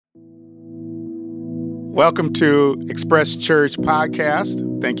Welcome to Express Church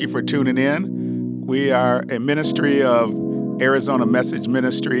Podcast. Thank you for tuning in. We are a ministry of Arizona Message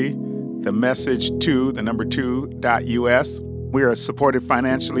Ministry, the message 2, the number 2.us. We are supported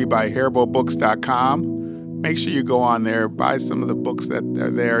financially by HariboBooks.com. Make sure you go on there, buy some of the books that are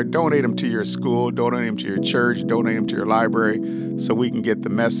there, donate them to your school, donate them to your church, donate them to your library, so we can get the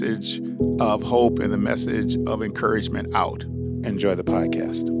message of hope and the message of encouragement out. Enjoy the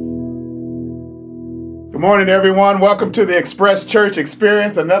podcast. Good morning, everyone. Welcome to the Express Church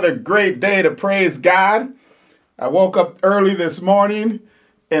Experience. Another great day to praise God. I woke up early this morning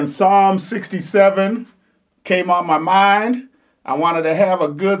and Psalm 67 came on my mind. I wanted to have a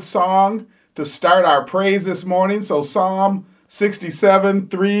good song to start our praise this morning. So Psalm 67,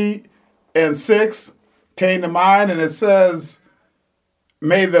 3 and 6 came to mind, and it says,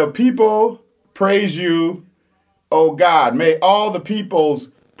 "May the people praise you, O God. May all the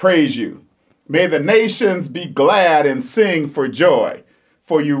peoples praise you. May the nations be glad and sing for joy,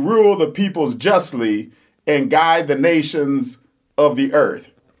 for you rule the peoples justly and guide the nations of the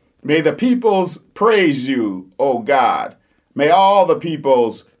earth. May the peoples praise you, O God. May all the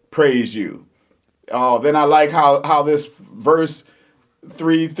peoples praise you." Oh, then I like how this verse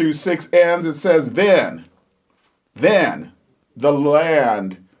 3 through 6 ends. It says, then the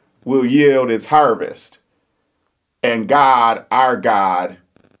land will yield its harvest, and God, our God,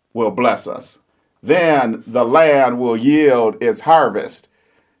 will bless us. Then the land will yield its harvest,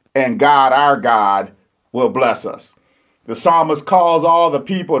 and God, our God, will bless us. The psalmist calls all the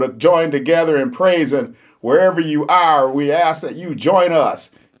people to join together in praise, and wherever you are, we ask that you join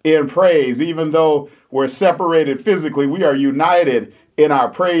us in praise. Even though we're separated physically, we are united in our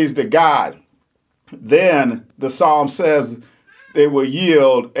praise to God. Then the psalm says they will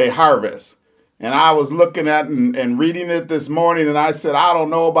yield a harvest. And I was looking at and reading it this morning, and I said, I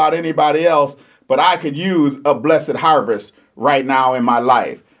don't know about anybody else, but I could use a blessed harvest right now in my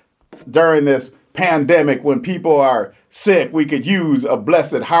life. During this pandemic, when people are sick, we could use a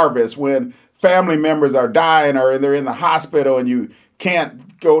blessed harvest. When family members are dying or they're in the hospital and you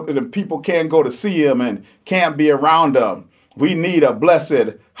can't go to them, people can't go to see them and can't be around them. We need a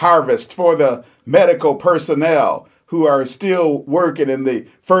blessed harvest. For the medical personnel who are still working and the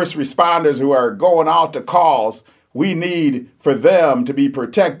first responders who are going out to calls, we need for them to be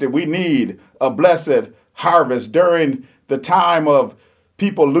protected. We need a blessed harvest during the time of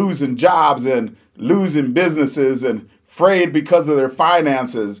people losing jobs and losing businesses and afraid because of their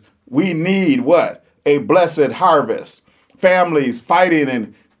finances. We need what? A blessed harvest. Families fighting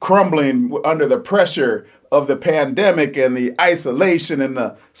and crumbling under the pressure of the pandemic and the isolation and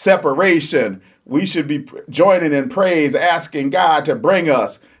the separation. We should be joining in praise, asking God to bring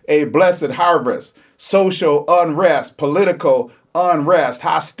us a blessed harvest. Social unrest, political unrest,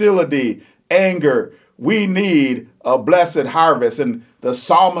 hostility, anger. We need a blessed harvest. And the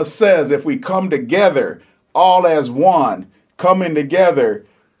psalmist says if we come together all as one, coming together,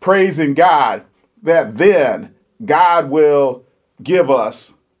 praising God, that then God will give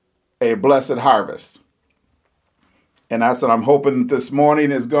us a blessed harvest. And that's what I'm hoping this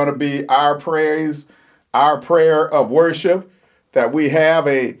morning is going to be our praise, our prayer of worship, that we have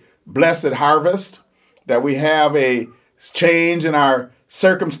a blessed harvest, that we have a change in our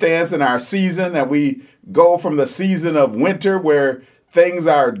circumstance in our season, that we go from the season of winter where things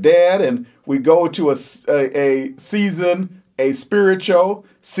are dead and we go to a season, a spiritual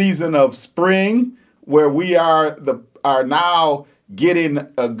season of spring, where we are now getting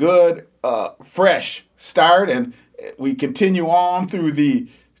a good fresh start, and we continue on through the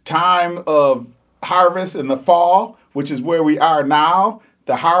time of harvest in the fall, which is where we are now,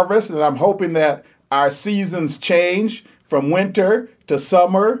 the harvest. And I'm hoping that our seasons change from winter to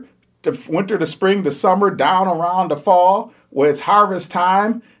summer, to winter to spring to summer, down around the fall, where it's harvest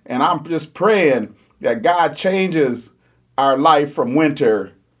time. And I'm just praying that God changes our life from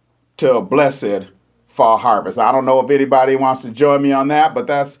winter to a blessed fall harvest. I don't know if anybody wants to join me on that, but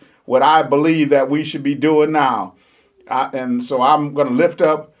that's what I believe that we should be doing now. And so I'm going to lift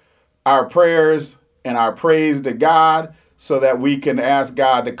up our prayers and our praise to God so that we can ask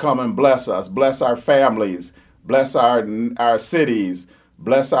God to come and bless us, bless our families, bless our cities,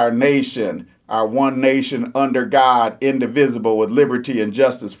 bless our nation, our one nation under God, indivisible, with liberty and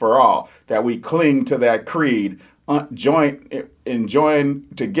justice for all, that we cling to that creed, join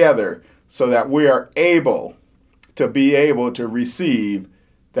together so that we are able to receive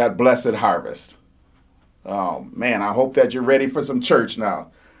that blessed harvest. Oh, man, I hope that you're ready for some church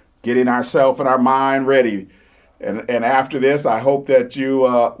now, getting ourselves and our mind ready. And after this, I hope that you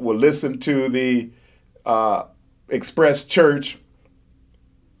will listen to the Express Church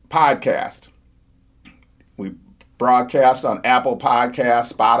podcast. broadcast on Apple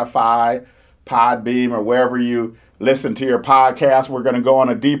Podcasts, Spotify, Podbeam, or wherever you listen to your podcast. We're going to go on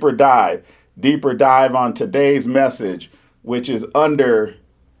a deeper dive on today's message, which is under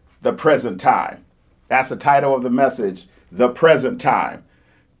the present time. That's the title of the message, The Present Time.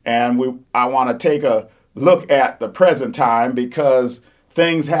 And I want to take a look at the present time because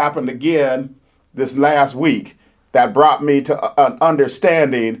things happened again this last week that brought me to an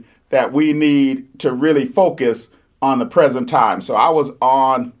understanding that we need to really focus on the present time. So I was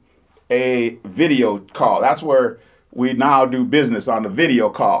on a video call. That's where we now do business, on the video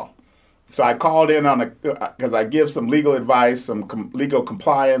call. So I called in because I give some legal advice, some legal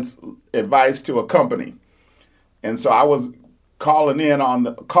compliance advice to a company. And so I was calling in on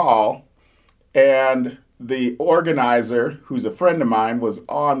the call, and the organizer, who's a friend of mine, was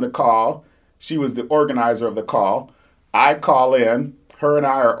on the call. She was the organizer of the call. I call in. Her and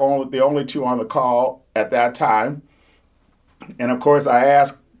I are the only two on the call at that time. And of course, I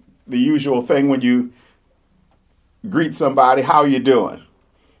ask the usual thing when you greet somebody, how you doing?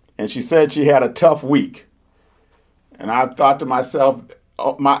 And she said she had a tough week. And I thought to myself,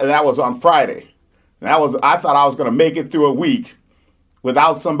 that was on Friday. I thought I was going to make it through a week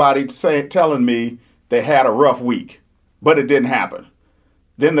without somebody telling me they had a rough week. But it didn't happen.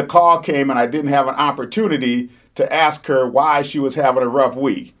 Then the call came and I didn't have an opportunity to ask her why she was having a rough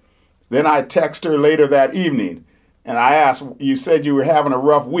week. Then I text her later that evening and I asked, you said you were having a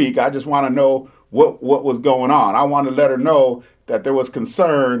rough week. I just want to know what was going on. I want to let her know that there was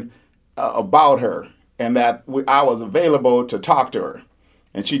concern about her and that I was available to talk to her.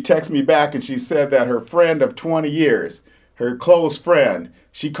 And she texted me back and she said that her friend of 20 years, her close friend,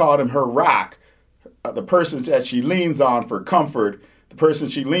 she called him her rock, the person that she leans on for comfort, the person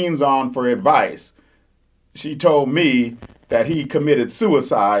she leans on for advice. She told me that he committed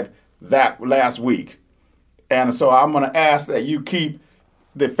suicide that last week. And so I'm going to ask that you keep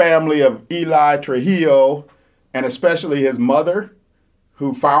the family of Eli Trujillo, and especially his mother,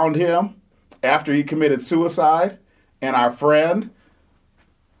 who found him after he committed suicide, and our friend,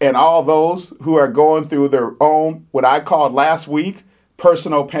 and all those who are going through their own, what I called last week,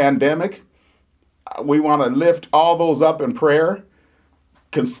 personal pandemic. We want to lift all those up in prayer,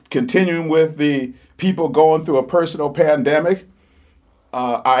 continuing with the people going through a personal pandemic.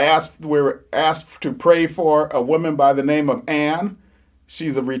 We were asked to pray for a woman by the name of Ann.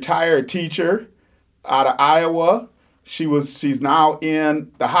 She's a retired teacher out of Iowa. She's now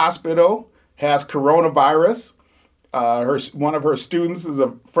in the hospital, has coronavirus. One of her students is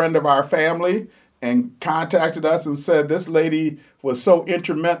a friend of our family and contacted us and said, this lady was so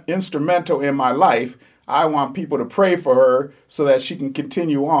instrumental in my life. I want people to pray for her so that she can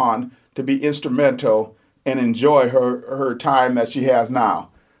continue on to be instrumental and enjoy her time that she has now.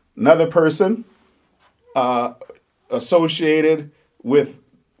 Another person associated with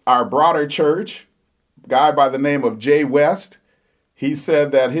our broader church, a guy by the name of Jay West, he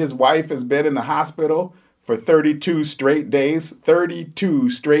said that his wife has been in the hospital for 32 straight days. 32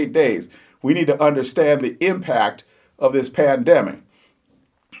 straight days. We need to understand the impact of this pandemic.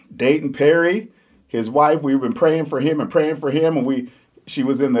 Dayton Perry, his wife, we've been praying for him, and she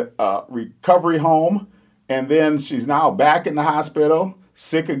was in the recovery home, and then she's now back in the hospital,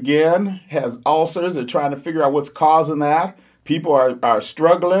 sick again, has ulcers. They're trying to figure out what's causing that. People are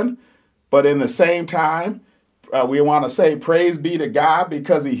struggling, but in the same time, we want to say praise be to God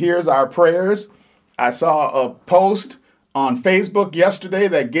because he hears our prayers. I saw a post on Facebook yesterday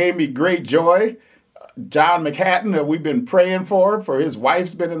that gave me great joy. John McHatton, that we've been praying for his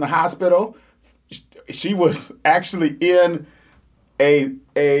wife's been in the hospital. She was actually in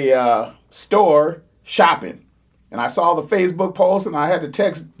a store shopping. And I saw the Facebook post and I had to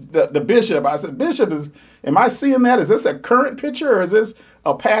text the bishop. I said, Bishop, am I seeing that? Is this a current picture or is this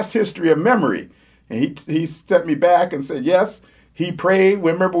a past history of memory? And he sent me back and said, yes, he prayed.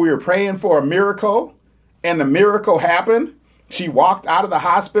 Remember, we were praying for a miracle and the miracle happened. She walked out of the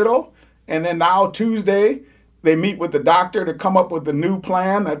hospital. And then now Tuesday, they meet with the doctor to come up with the new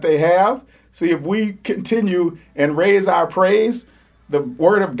plan that they have. See, if we continue and raise our praise, the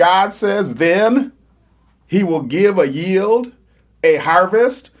word of God says, then he will give a yield, a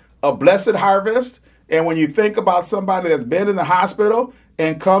harvest, a blessed harvest. And when you think about somebody that's been in the hospital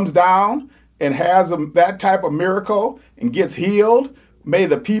and comes down and has that type of miracle and gets healed, may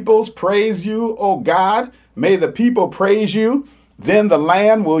the peoples praise you, O God. May the people praise you. Then the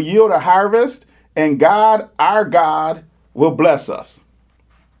land will yield a harvest, and God, our God, will bless us.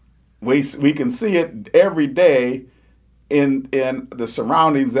 We can see it every day in the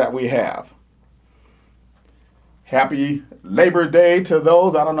surroundings that we have. Happy Labor Day to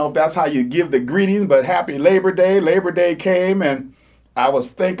those. I don't know if that's how you give the greetings, but happy Labor Day. Labor Day came, and I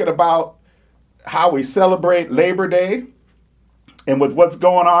was thinking about how we celebrate Labor Day. And with what's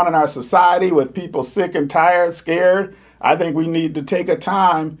going on in our society, with people sick and tired, scared, I think we need to take a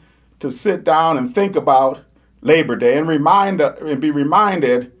time to sit down and think about Labor Day and be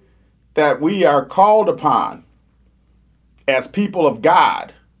reminded that we are called upon as people of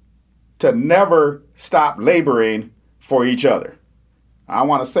God to never stop laboring for each other. I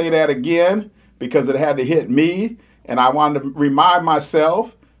want to say that again because it had to hit me, and I wanted to remind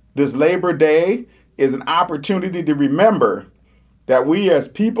myself this Labor Day is an opportunity to remember that we as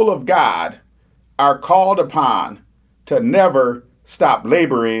people of God are called upon to never stop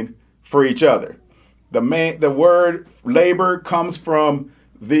laboring for each other. The word labor comes from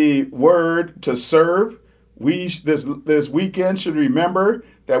the word to serve. We this weekend should remember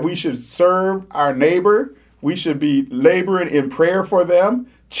that we should serve our neighbor. We should be laboring in prayer for them,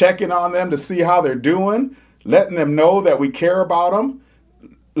 checking on them to see how they're doing, letting them know that we care about them,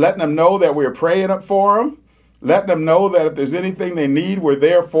 letting them know that we're praying for them, letting them know that if there's anything they need, we're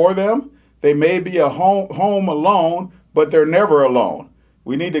there for them. They may be at home alone, but they're never alone.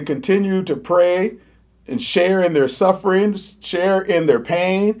 We need to continue to pray and share in their sufferings, share in their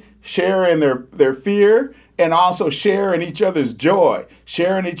pain, share in their fear, and also share in each other's joy,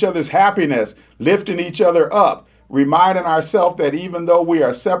 share in each other's happiness, lifting each other up, reminding ourselves that even though we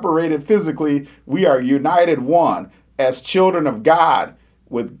are separated physically, we are united one as children of God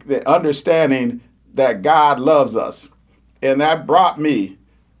with the understanding that God loves us. And that brought me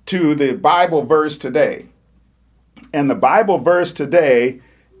to the Bible verse today. And the Bible verse today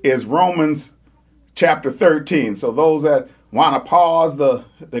is Romans chapter 13. So those that want to pause the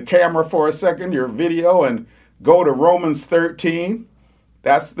camera for a second, your video, and go to Romans 13.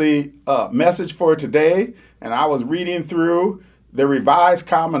 That's the message for today. And I was reading through the Revised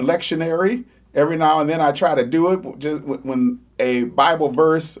Common Lectionary. Every now and then I try to do it just when a Bible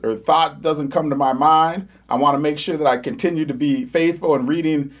verse or thought doesn't come to my mind. I want to make sure that I continue to be faithful in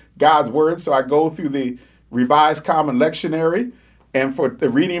reading God's word. So I go through the Revised Common Lectionary. And for the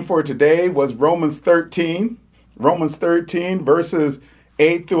reading for today was Romans 13 verses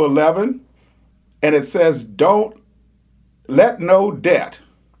 8 through 11. And it says, don't let no debt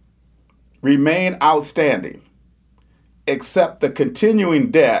remain outstanding except the continuing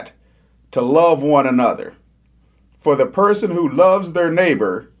debt to love one another. For the person who loves their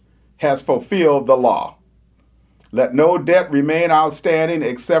neighbor has fulfilled the law. Let no debt remain outstanding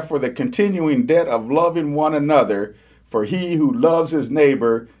except for the continuing debt of loving one another, for he who loves his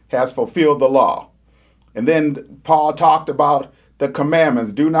neighbor has fulfilled the law. And then Paul talked about the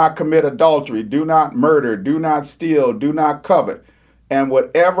commandments. Do not commit adultery, do not murder, do not steal, do not covet. And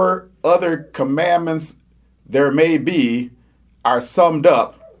whatever other commandments there may be are summed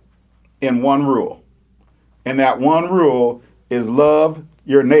up in one rule. And that one rule is love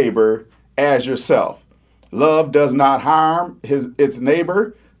your neighbor as yourself. Love does not harm its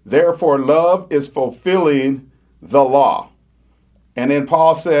neighbor. Therefore, love is fulfilling the law. And then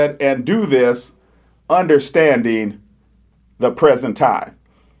Paul said, and do this understanding the present time.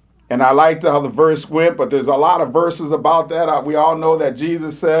 And I liked how the verse went, but there's a lot of verses about that. We all know that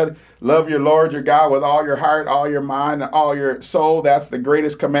Jesus said, love your Lord your God with all your heart, all your mind, and all your soul. That's the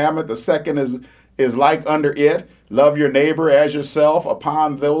greatest commandment. The second is like under it. Love your neighbor as yourself.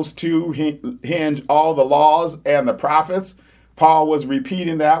 Upon those two hinge all the laws and the prophets. Paul was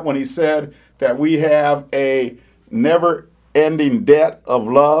repeating that when he said that we have a never-ending debt of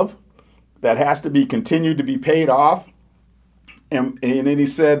love that has to be continued to be paid off. And then he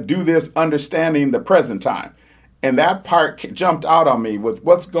said, do this understanding the present time. And that part jumped out on me with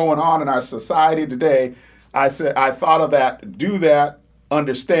what's going on in our society today. I thought of that, do that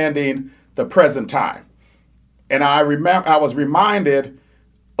understanding the present time. And I was reminded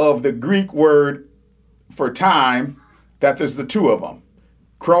of the Greek word for time, that there's the two of them,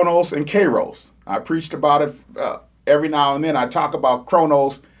 chronos and kairos. I preached about it every now and then. I talk about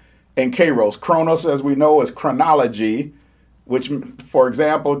chronos and kairos. Chronos, as we know, is chronology, which, for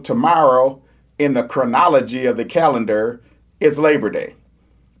example, tomorrow in the chronology of the calendar, it's Labor Day.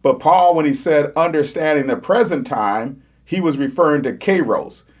 But Paul, when he said understanding the present time, he was referring to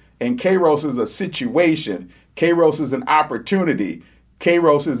kairos. And kairos is a situation. Kairos is an opportunity.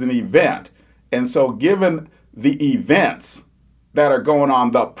 Kairos is an event. And so given the events that are going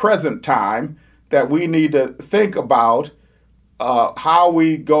on the present time, that we need to think about how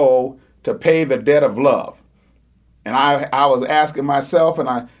we go to pay the debt of love. And I was asking myself, and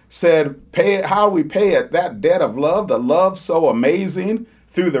I said, how do we pay it? That debt of love, the love so amazing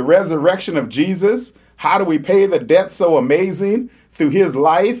through the resurrection of Jesus. How do we pay the debt so amazing? Through his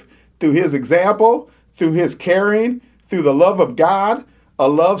life, through his example, through his caring, through the love of God, a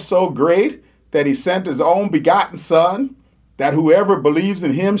love so great that he sent his own begotten Son, that whoever believes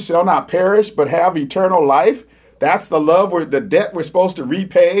in him shall not perish but have eternal life. That's the love, the debt we're supposed to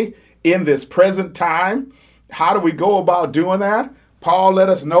repay in this present time. How do we go about doing that? Paul let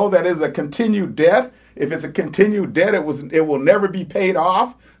us know that is a continued debt. If it's a continued debt, it will never be paid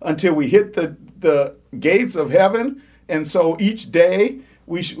off until we hit the gates of heaven. And so each day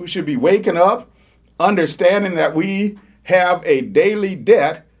we should be waking up, understanding that we have a daily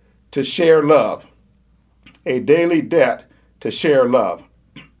debt to share love. A daily debt to share love.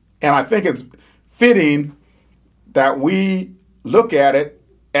 And I think it's fitting that we look at it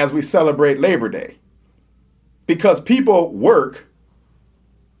as we celebrate Labor Day. Because people work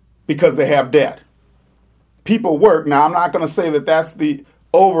because they have debt. People work. Now, I'm not going to say that that's the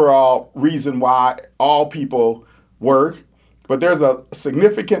overall reason why all people work, but there's a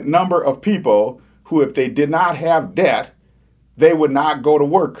significant number of people who, if they did not have debt, they would not go to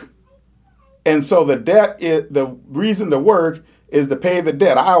work. And so the reason to work is to pay the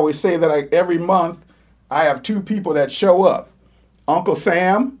debt. I always say that every month I have two people that show up, Uncle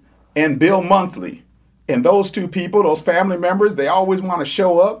Sam and Bill Monthly. And those two people, those family members, they always want to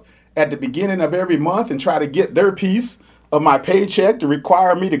show up at the beginning of every month and try to get their piece of my paycheck to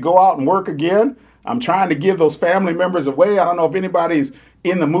require me to go out and work again. I'm trying to give those family members away. I don't know if anybody's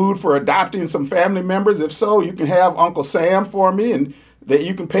in the mood for adopting some family members. If so, you can have Uncle Sam for me, and that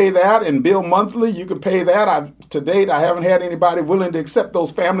you can pay that, and Bill Monthly, you can pay that. To date, I haven't had anybody willing to accept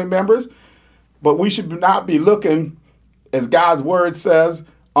those family members. But we should not be looking, as God's word says,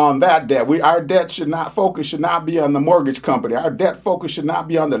 on that debt. Our debt should not be on the mortgage company. Our debt focus should not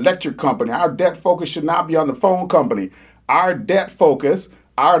be on the electric company. Our debt focus should not be on the phone company. Our debt focus,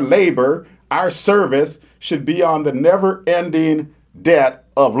 our labor, our service should be on the never-ending debt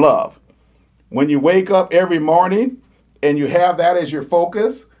of love. When you wake up every morning and you have that as your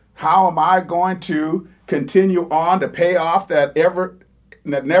focus, how am I going to continue on to pay off that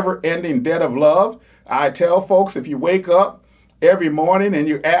never-ending debt of love? I tell folks, if you wake up every morning and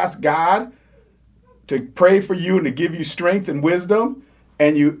you ask God to pray for you and to give you strength and wisdom,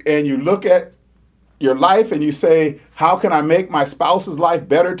 and you look at your life and you say, how can I make my spouse's life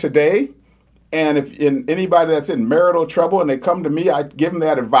better today? And if anybody that's in marital trouble and they come to me, I give them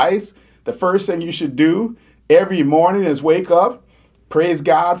that advice. The first thing you should do every morning is wake up, praise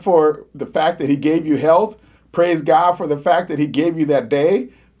God for the fact that he gave you health, praise God for the fact that he gave you that day,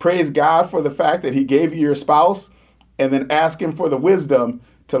 praise God for the fact that he gave you your spouse, and then ask him for the wisdom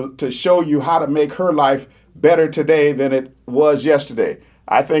to show you how to make her life better today than it was yesterday.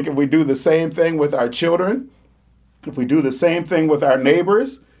 I think if we do the same thing with our children, if we do the same thing with our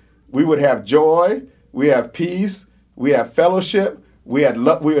neighbors, we would have joy, we have peace, we have fellowship, we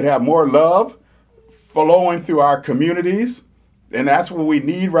would have more love flowing through our communities. And that's what we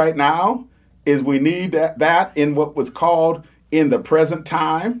need right now, is we need that in what was called in the present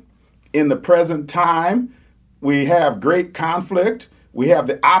time. In the present time, we have great conflict. We have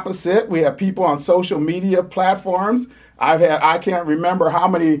the opposite. We have people on social media platforms. I can't remember how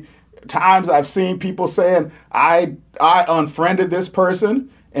many times I've seen people saying, I unfriended this person.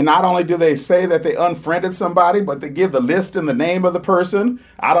 And not only do they say that they unfriended somebody, but they give the list and the name of the person.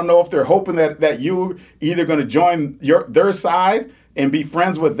 I don't know if they're hoping that you're either going to join their side and be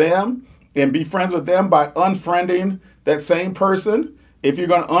friends with them by unfriending that same person. If you're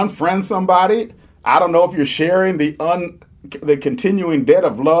going to unfriend somebody, I don't know if you're sharing the continuing debt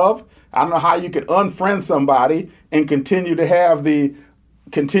of love. I don't know how you could unfriend somebody and continue to have the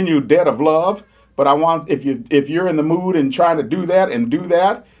continued debt of love. But I want, if you're in the mood and trying to do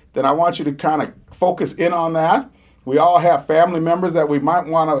that, then I want you to kind of focus in on that. We all have family members that we might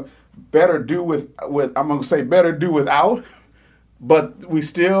want to better do without, but we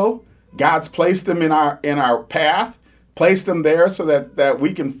still, God's placed them in our path, placed them there so that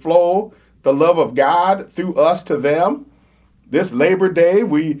we can flow the love of God through us to them. This Labor Day,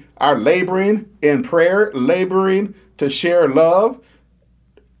 we are laboring in prayer, laboring to share love,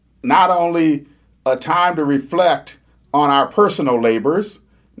 not only a time to reflect on our personal labors,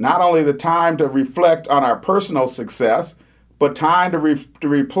 not only the time to reflect on our personal success, but time to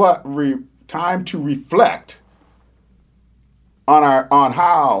reflect on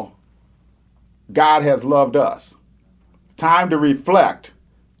how God has loved us. Time to reflect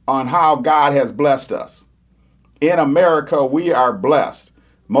on how God has blessed us. In America, we are blessed.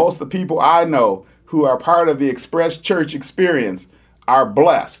 Most of the people I know who are part of the Express Church experience are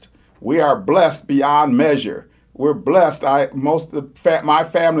blessed. We are blessed beyond measure. We're blessed. My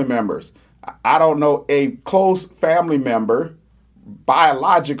family members, I don't know a close family member,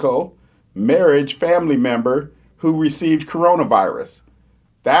 biological marriage family member who received coronavirus.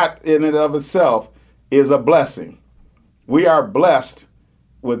 That in and of itself is a blessing. We are blessed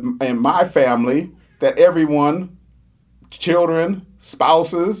in my family that everyone, children,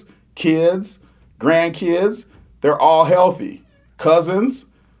 spouses, kids, grandkids, they're all healthy, cousins.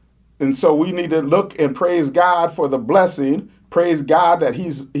 And so we need to look and praise God for the blessing. Praise God that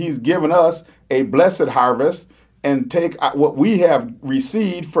He's given us a blessed harvest, and take what we have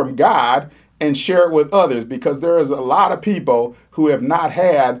received from God and share it with others, because there is a lot of people who have not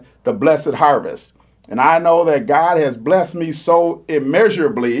had the blessed harvest. And I know that God has blessed me so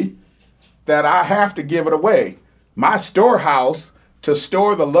immeasurably that I have to give it away. My storehouse to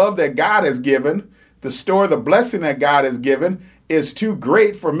store the love that God has given, to store the blessing that God has given, is too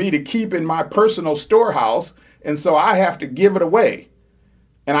great for me to keep in my personal storehouse. And so I have to give it away.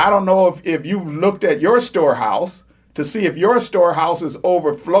 And I don't know if you've looked at your storehouse to see if your storehouse is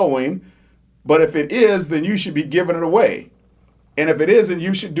overflowing, but if it is, then you should be giving it away. And if it isn't,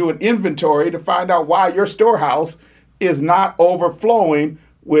 you should do an inventory to find out why your storehouse is not overflowing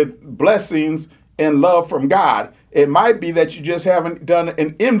with blessings and love from God. It might be that you just haven't done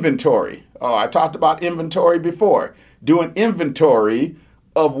an inventory. Oh, I talked about inventory before. Do an inventory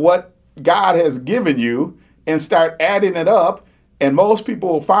of what God has given you and start adding it up. And most people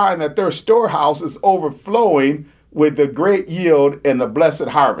will find that their storehouse is overflowing with the great yield and the blessed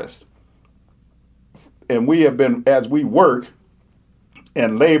harvest. And we have been, as we work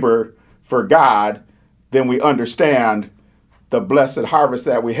and labor for God, then we understand the blessed harvest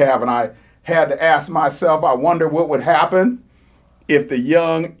that we have. And I had to ask myself, I wonder what would happen if the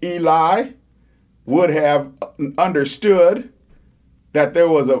young Eli would have understood that there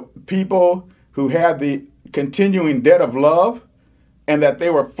was a people who had the continuing debt of love, and that they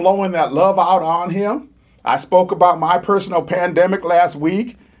were flowing that love out on him. I spoke about my personal pandemic last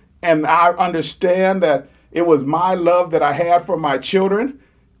week, and I understand that it was my love that I had for my children,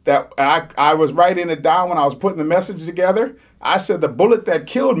 that I was writing it down when I was putting the message together. I said the bullet that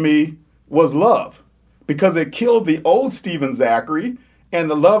killed me was love, because it killed the old Stephen Zachary, and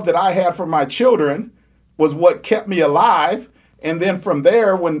the love that I had for my children was what kept me alive. And then from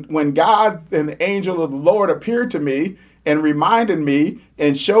there, when God and the angel of the Lord appeared to me and reminded me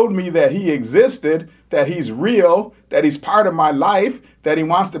and showed me that He existed, that He's real, that He's part of my life, that He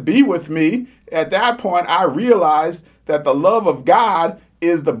wants to be with me, at that point I realized that the love of God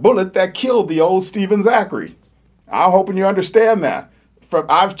is the bullet that killed the old Stephen Zachary. I'm hoping you understand that.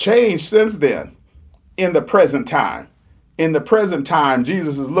 I've changed since then. In the present time,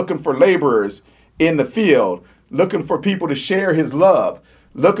 Jesus is looking for laborers in the field, looking for people to share His love,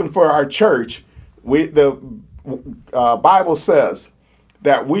 looking for our church. The Bible says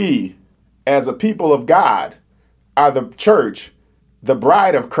that we, as a people of God, are the church, the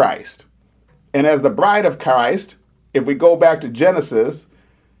bride of Christ. And as the bride of Christ, if we go back to Genesis,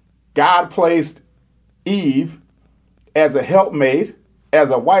 God placed Eve as a helpmate,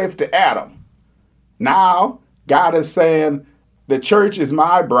 as a wife to Adam. Now, God is saying, the church is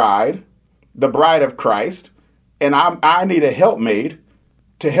my bride, the bride of Christ, and I need a helpmate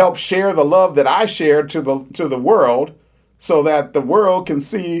to help share the love that I shared to the world, so that the world can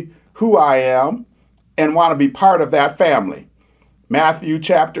see who I am and want to be part of that family. Matthew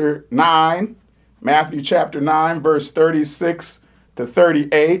chapter 9, verse 36 to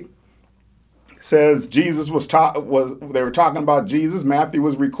 38 says they were talking about Jesus. Matthew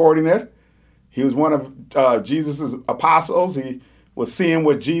was recording it. He was one of Jesus's apostles. He was seeing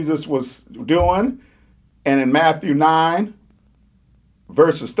what Jesus was doing. And in Matthew 9,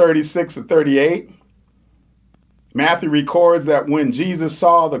 verses 36 and 38, Matthew records that when Jesus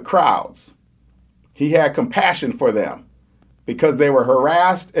saw the crowds, He had compassion for them because they were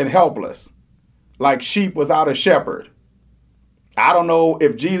harassed and helpless, like sheep without a shepherd. I don't know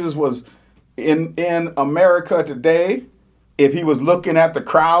if Jesus was in America today, if He was looking at the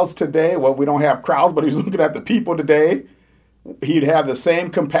crowds today. Well, we don't have crowds, but He was looking at the people today. He'd have the same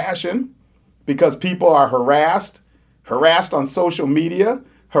compassion, because people are harassed on social media,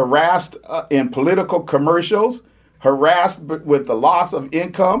 harassed in political commercials, harassed with the loss of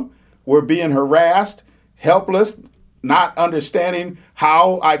income. We're being harassed, helpless, not understanding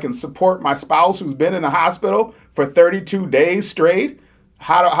how I can support my spouse who's been in the hospital for 32 days straight.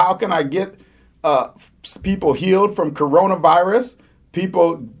 How can I get people healed from coronavirus?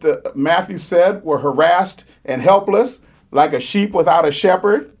 People, Matthew said, were harassed and helpless, like a sheep without a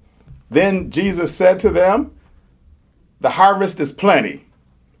shepherd. Then Jesus said to them, the harvest is plenty,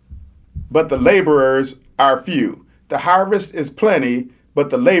 but the laborers are few. The harvest is plenty, but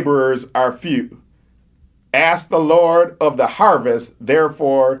the laborers are few. Ask the Lord of the harvest,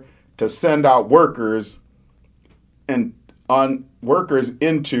 therefore, to send out workers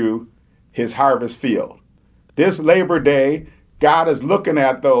into his harvest field. This Labor Day, God is looking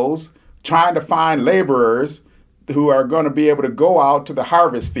at those, trying to find laborers who are going to be able to go out to the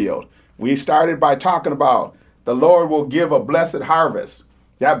harvest field. We started by talking about the Lord will give a blessed harvest.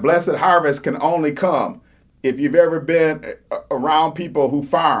 That blessed harvest can only come if you've ever been around people who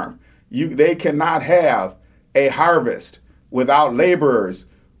farm. They cannot have a harvest without laborers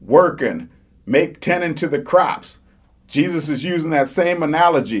working, tending to the crops. Jesus is using that same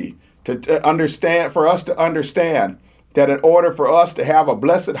analogy for us to understand that in order for us to have a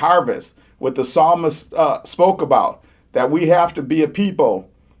blessed harvest, what the psalmist spoke about, that we have to be a people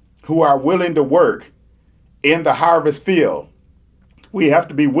who are willing to work in the harvest field. We have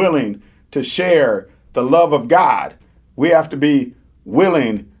to be willing to share the love of God. We have to be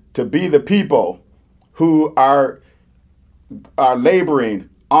willing to be the people who are laboring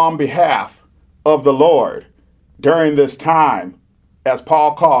on behalf of the Lord during this time, as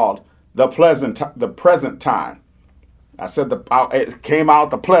Paul called the present time. I said it came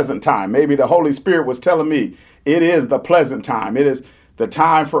out the pleasant time. Maybe the Holy Spirit was telling me it is the pleasant time. It is the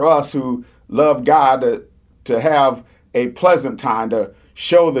time for us who love God to have a pleasant time, to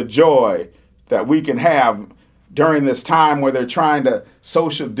show the joy that we can have during this time where they're trying to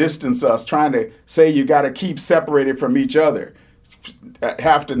social distance us, trying to say you got to keep separated from each other,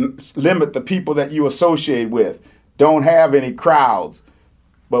 have to limit the people that you associate with, don't have any crowds.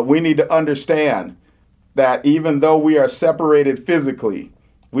 But we need to understand that even though we are separated physically,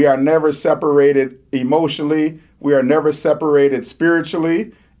 we are never separated emotionally, we are never separated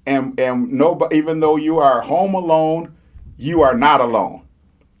spiritually, and nobody, even though you are home alone, you are not alone.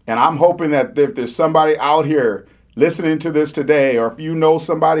 And I'm hoping that if there's somebody out here listening to this today, or if you know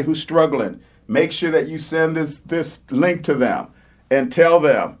somebody who's struggling, make sure that you send this link to them and tell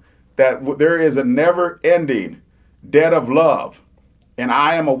them that there is a never-ending debt of love. And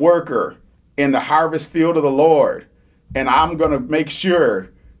I am a worker in the harvest field of the Lord. And I'm going to make sure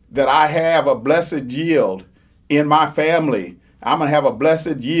that I have a blessed yield in my family. I'm going to have a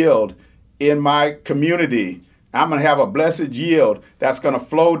blessed yield in my community. I'm going to have a blessed yield that's going to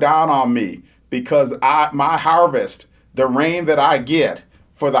flow down on me, because my harvest, the rain that I get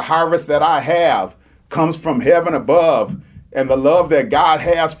for the harvest that I have, comes from heaven above. And the love that God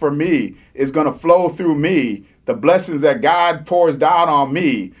has for me is going to flow through me. The blessings that God pours down on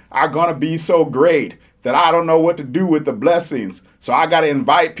me are going to be so great that I don't know what to do with the blessings. So I got to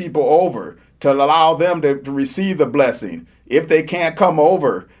invite people over to allow them to receive the blessing. If they can't come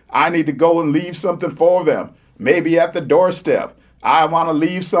over, I need to go and leave something for them. Maybe at the doorstep. I want to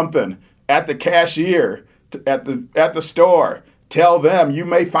leave something at the cashier, at the store. Tell them you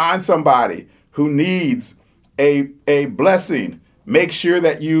may find somebody who needs a blessing. Make sure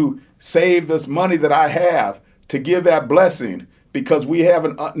that you save this money that I have to give that blessing, because we have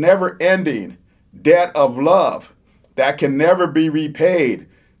a never-ending debt of love that can never be repaid.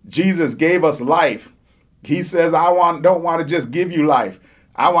 Jesus gave us life. He says, don't want to just give you life.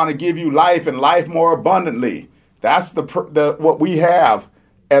 I want to give you life and life more abundantly. That's what we have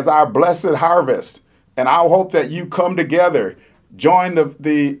as our blessed harvest. And I hope that you come together, join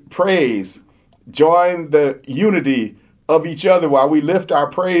the praise, join the unity of each other while we lift our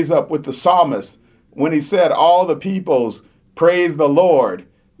praise up with the psalmist. When he said, all the peoples praise the Lord,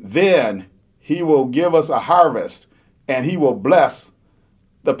 then he will give us a harvest and he will bless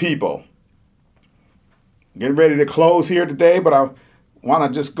the people. Getting ready to close here today, but I want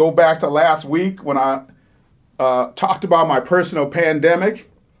to just go back to last week when I talked about my personal pandemic,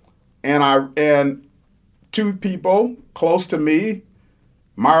 and two people close to me,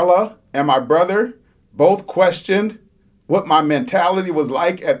 Marla and my brother, both questioned what my mentality was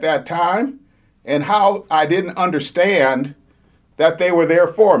like at that time and how I didn't understand that they were there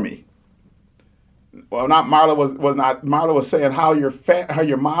for me. Well, not Marla was not Marla was saying how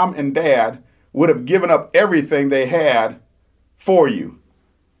your mom and dad would have given up everything they had for you,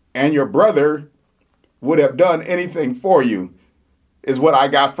 and your brother would have done anything for you, is what I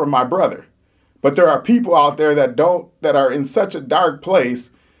got from my brother. But there are people out there that are in such a dark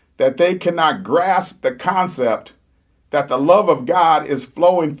place that they cannot grasp the concept that the love of God is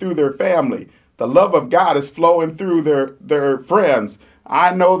flowing through their family. The love of God is flowing through their friends.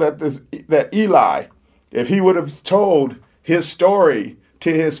 I know that Eli, if he would have told his story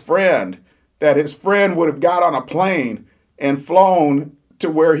to his friend, that his friend would have got on a plane and flown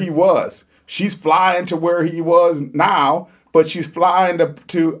to where he was. She's flying to where he was now, but she's flying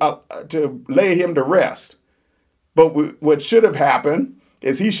to lay him to rest. But what should have happened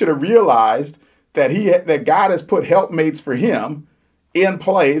is he should have realized that God has put helpmates for him in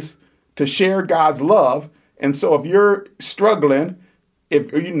place to share God's love. And so if you're struggling,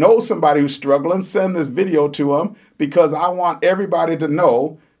 if you know somebody who's struggling, send this video to them, because I want everybody to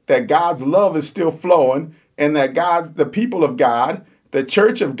know that God's love is still flowing and that the people of God, the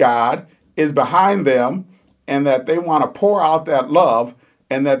church of God is behind them, and that they want to pour out that love,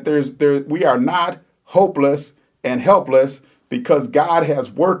 and that we are not hopeless and helpless, because God has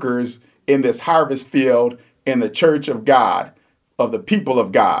workers in this harvest field in the church of God, of the people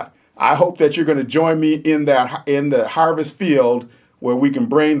of God. I hope that you're going to join me in the harvest field where we can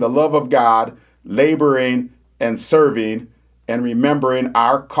bring the love of God, laboring and serving and remembering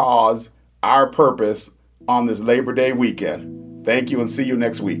our cause, our purpose on this Labor Day weekend. Thank you, and see you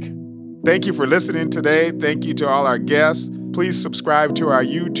next week. Thank you for listening today. Thank you to all our guests. Please subscribe to our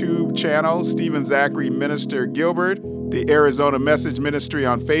YouTube channel, Stephen Zachary Minister Gilbert, the Arizona Message Ministry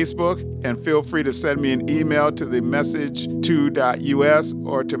on Facebook, and feel free to send me an email to the message2.us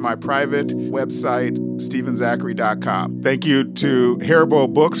or to my private website, stephenzachary.com. Thank you to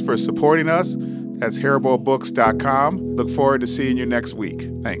Haribo Books for supporting us. That's haribobooks.com. Look forward to seeing you next week.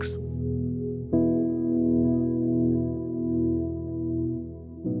 Thanks.